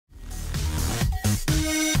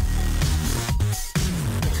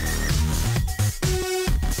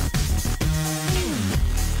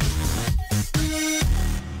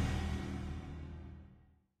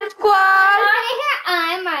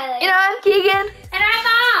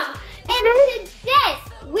hi, Mom! And today,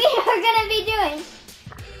 we are going to be doing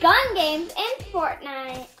gun games in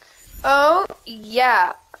Fortnite. Oh,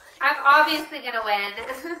 yeah. I'm obviously going to win.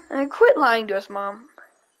 And quit lying to us, Mom.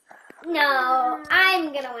 No,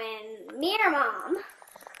 I'm going to win. Me or Mom?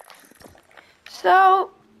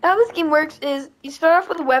 So, how this game works is you start off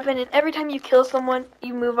with a weapon, and every time you kill someone,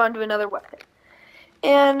 you move on to another weapon.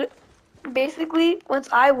 And basically, once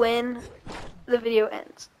I win, the video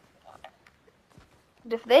ends.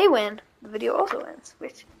 And if they win, the video also ends,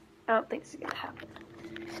 which I don't think is going to happen.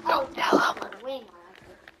 Don't tell them.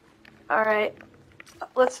 Alright,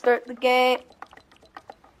 let's start the game.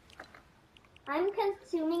 I'm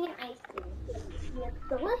consuming an ice cream. It's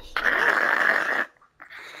delicious.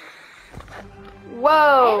 Whoa!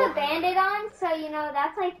 I have a bandit on, so you know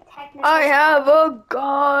that's like technically. I have a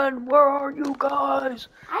gun. Where are you guys?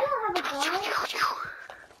 I don't have a gun.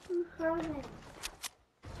 I'm frozen.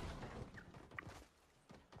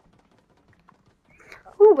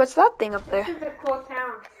 Ooh, what's that thing up there? This is a cool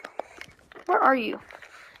town. Where are you?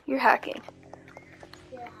 You're hacking.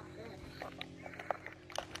 Yeah.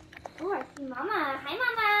 Oh, I see Mama. Hi,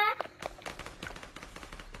 Mama.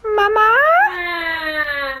 Mama?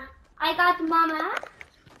 I got Mama.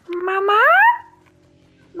 Mama?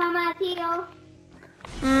 Mama Tio.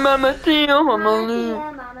 Mama Tio, Mama Tio, Lou.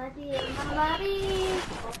 Mama Tio, Mama Tio.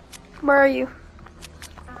 Where are you?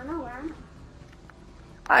 I don't know where I'm.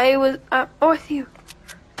 I was, oh, I see you.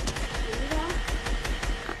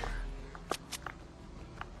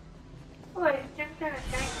 Oh, I just got a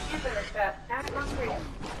giant hamburger shop. I'm hungry.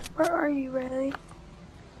 Where are you, Riley?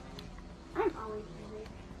 I'm always hungry.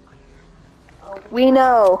 Oh. We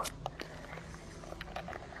know.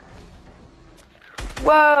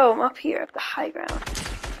 Whoa, I'm up here at the high ground.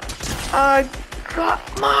 God,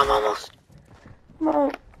 Mom, almost.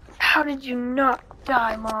 Mom, how did you not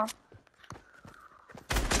die, Mom?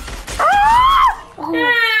 Ah! Oh.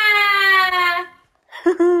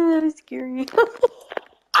 That is scary.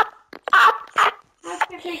 That's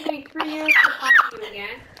gonna take me 3 years to find you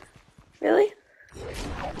again. Really?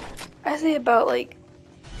 I say about like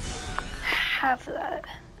half of that.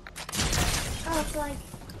 Oh, it's like.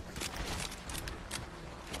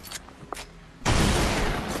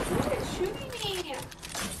 You're shooting me.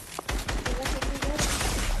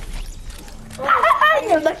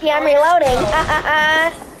 You're lucky I'm reloading.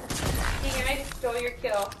 I just stole your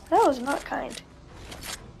kill. That was not kind.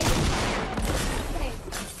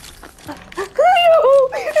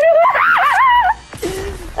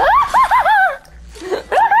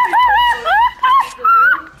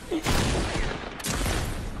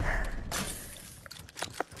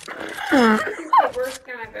 This is the worst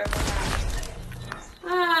gun I've ever had.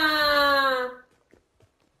 Ah.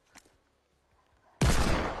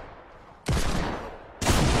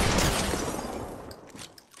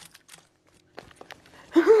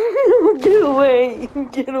 Get away!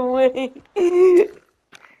 Get away!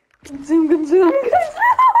 Consume, consume, consume!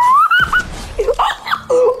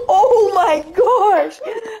 Oh my gosh!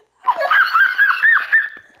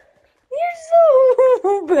 You're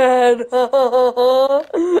so bad!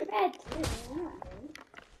 Bad too.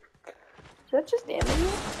 Is that just damage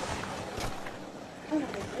you? Oh, no,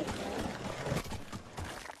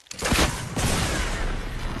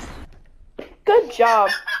 wait. Good job!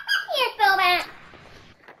 Here, fill that.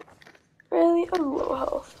 Really? I'm low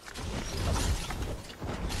health.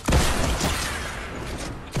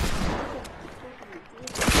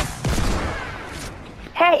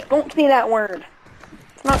 Hey, don't say that word.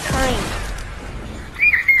 It's not kind.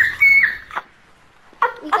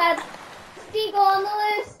 We got Seagull on the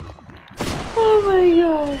loose. Oh my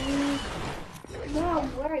god. Mom,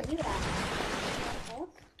 where are you at?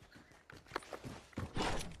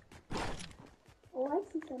 Oh, I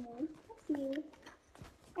see someone. I see you.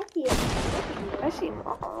 I see you. I see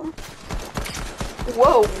Mom.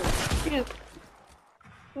 Whoa.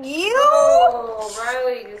 You. Oh,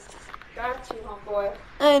 Riley just got you, homeboy.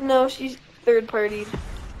 I know, she's third partied.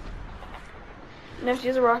 No, she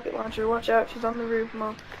has a rocket launcher. Watch out, she's on the roof,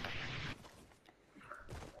 Mom.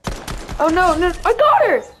 Oh no, no, I got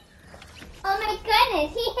her! Oh my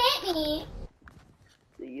goodness, he hit me.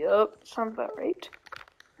 Yup, sounds about right.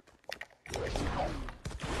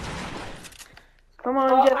 Come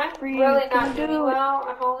on, Well, Jeffrey. I'm really can not do doing it. well.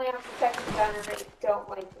 I'm only on the second gun and I don't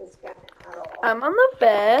like this gun at all. I'm on the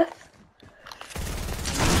Beth.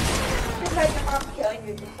 Because I come off killing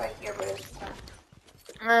you just like your wrist.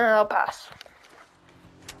 I'll pass.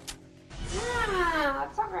 Ah,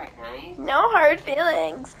 that's alright, nice. No hard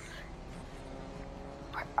feelings.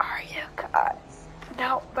 Where are you guys?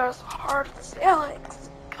 No, there's hard feelings.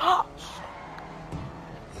 Gosh.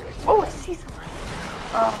 Oh, I see someone.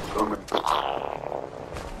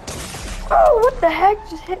 Oh, what the heck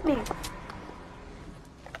just hit me? Good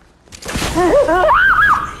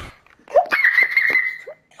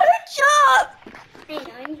job! I know,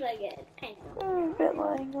 I'm so good. I know. I'm a bit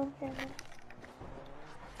lying on camera.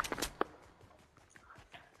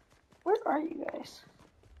 Where are you guys?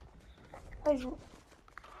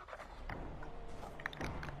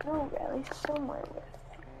 No, at least somewhere with.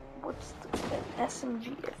 What's an SMG? I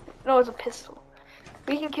think. No, it's a pistol.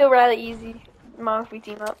 We can kill Riley easy, Mom, if we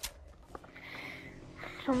team up.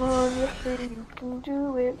 Come on, Jeffrey, you can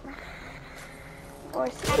do it. Oh, I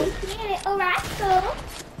see it. I see it. Oh, rascal.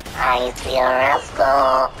 I see a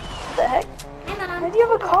rascal. What the heck? Hi, Mom. Why do you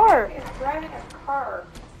have a car? It's driving a car.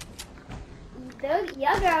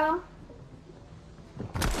 Yeah, girl.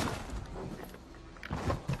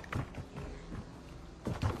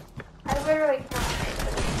 I literally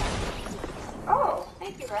Oh,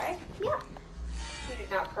 thank you, right? Yeah. You did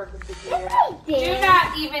not purposely do Yes, that. I did. Do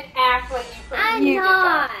not even act like you purposely I'm did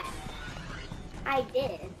not. that. I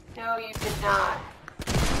did. No, you did not.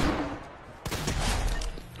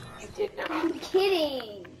 You did I'm not.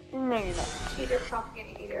 kidding. No, you're not. Cheater, pumpkin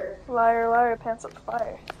eater. Liar, liar, pants up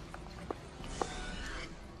fire.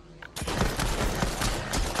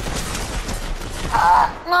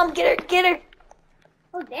 Mom, get her, get her.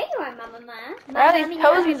 Oh, there you are, Mama. Riley's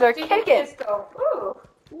toesies are kicking. Disco. Ooh.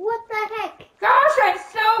 What the heck? Gosh, I'm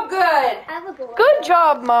so good. I have a boy. Good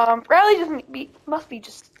job, Mom. Riley must be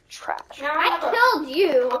just trash. Now I have a killed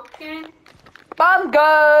you. pumpkin. I'm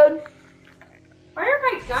good. Why are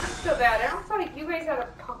my guns so bad? I don't feel like you guys had a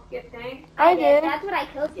pumpkin thing. I did. That's what I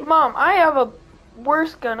killed you. Mom, I have a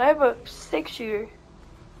worse gun. I have a 6-shooter.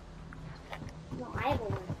 No, I have a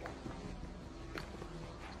one gun.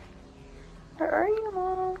 Where are you,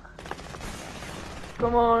 Mom?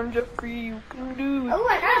 Come on, Jeffrey, you can do it. Oh,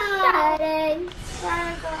 I got shot.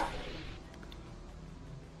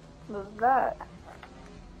 What was that?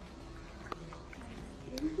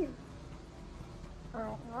 Oh, I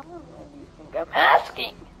don't know what you think I'm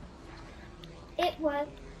asking. It was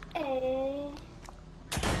a...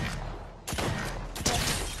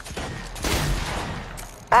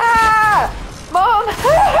 Ah! Mom!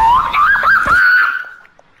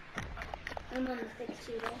 I'm on the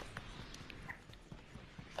 6-shooter.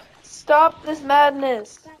 Stop this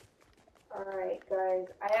madness. Alright, guys.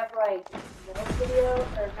 I have like no videos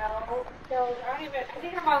or no kills. I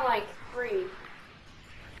think I'm on like 3.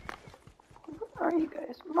 Where are you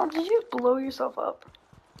guys? Mom, did you blow yourself up?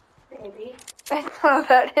 Maybe. I saw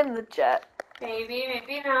that in the chat. Maybe,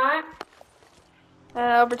 maybe not.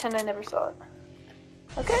 I'll pretend I never saw it.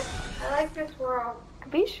 Okay? I like this world.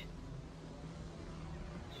 Capiche?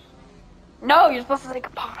 No, you're supposed to say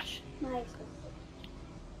caposh. Nice.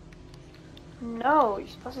 No, you're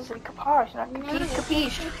supposed to say caposh, not capiche.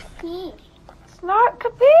 Capiche. Capiche. It's not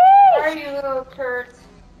capiche! Where are you little turds?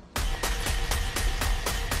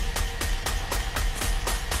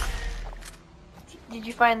 Did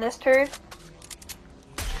you find this turd?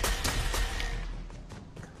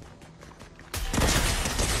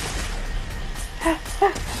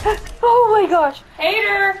 Oh my gosh!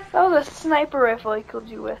 Hater! That was a sniper rifle I killed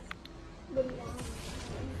you with.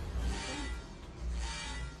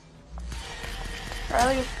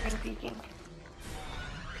 Riley was screen peeking.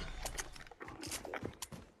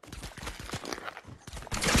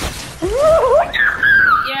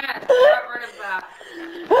 Yes, got rid of that.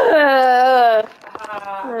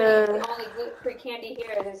 Only gluten-free candy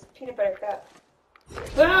here. There's peanut butter cup.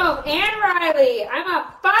 Boom! And Riley, I'm on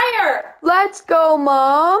fire! Let's go,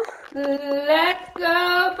 Mom! Let's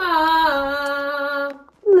go, Mom!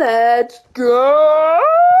 Let's go!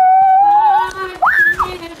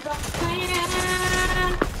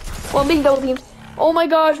 Well, I'm being double teamed. Oh my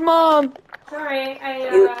gosh, Mom! Sorry, I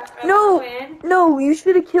No, win. no, you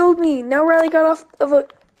should have killed me. Now Riley got off of a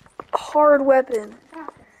hard weapon.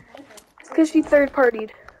 It's because she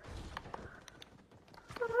third-partied.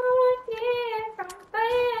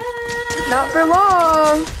 Not for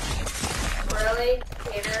long. Really?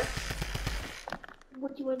 Hater?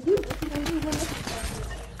 What do you want to do? What do you want to do?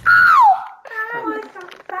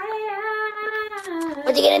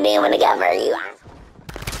 What you gonna do when I get for you?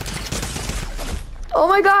 Oh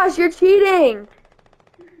my gosh, you're cheating!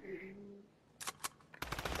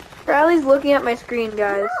 Riley's looking at my screen,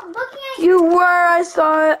 guys. I'm looking at You were, I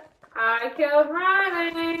saw it. I killed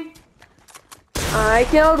Riley. I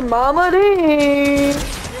killed Mama D.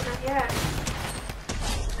 Yeah.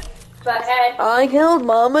 Butthead. I killed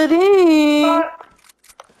Mama D.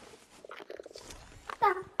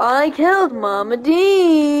 I killed Mama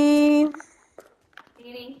D.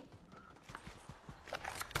 Edie.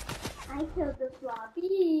 I killed the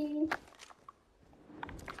floppy.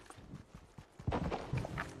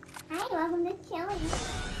 Hi, welcome to Chili.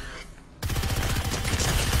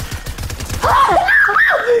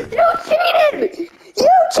 You cheated!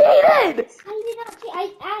 You cheated! I did not cheat.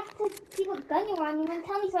 I asked to see what gun you were on. You didn't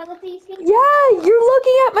tell me, so I looked at your screen. Yeah, you're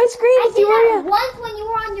looking at my screen I to see did where that you are. once when you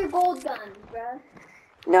were on your gold gun, bruh.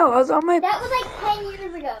 No, I was on my... That was like 10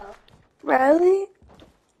 years ago. Riley?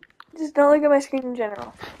 Just don't look at my screen in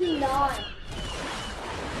general. Not.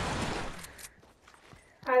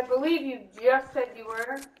 I believe you just said you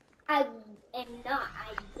were. I am not.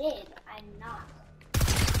 I did. I'm not.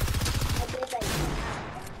 I did like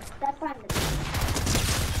that's fine.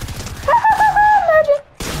 Magic!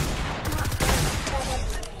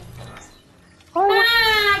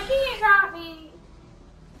 Ah, he got me.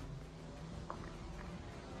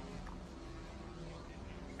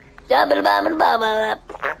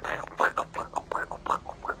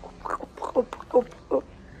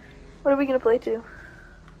 What are we gonna play to?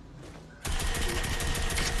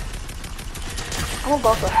 I'm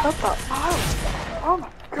about to help that island. Oh my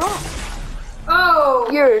god. Oh,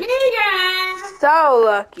 You're Keegan! so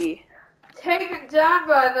lucky. Taken down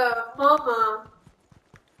by the mama.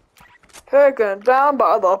 Taken down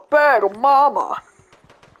by the big mama.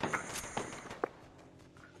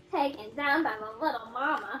 Taken down by my little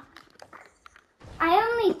mama. I'm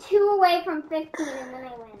only 2 away from 15 and then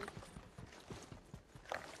I win.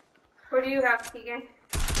 What do you have, Keegan?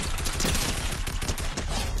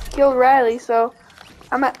 Killed Riley, so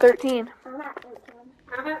I'm at 13. I'm at 13.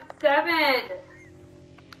 I'm at 7.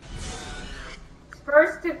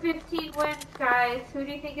 First to 15 wins, guys. Who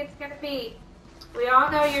do you think it's gonna be? We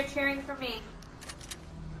all know you're cheering for me.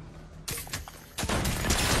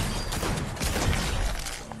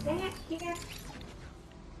 Dang it, Keegan.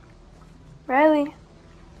 Riley,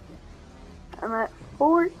 I'm at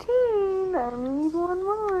 14. I need one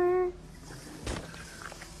more.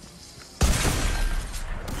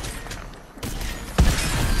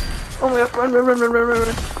 Oh my god, run, run, run, run, run, run,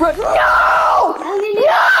 run. Run. No!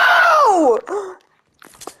 No!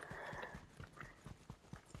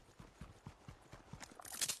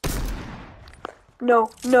 No,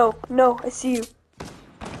 no, no, I see you.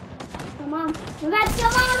 Come on. We got to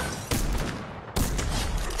kill mom.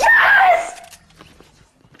 Yes!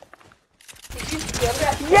 Did you steal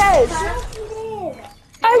that? Yes! Yes, you did.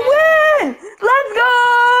 I win! Let's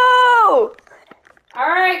go!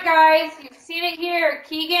 Alright, guys. You've seen it here.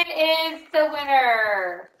 Keegan is the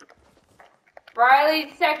winner.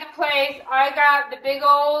 Riley's second place. I got the big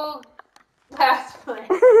old last place.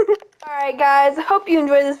 Alright guys, I hope you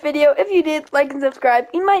enjoyed this video. If you did, like and subscribe.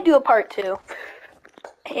 You might do a part 2.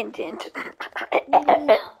 Hint, hint.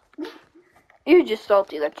 No. You're just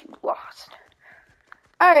salty that you lost.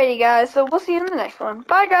 Alrighty guys, so we'll see you in the next one.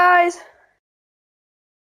 Bye guys!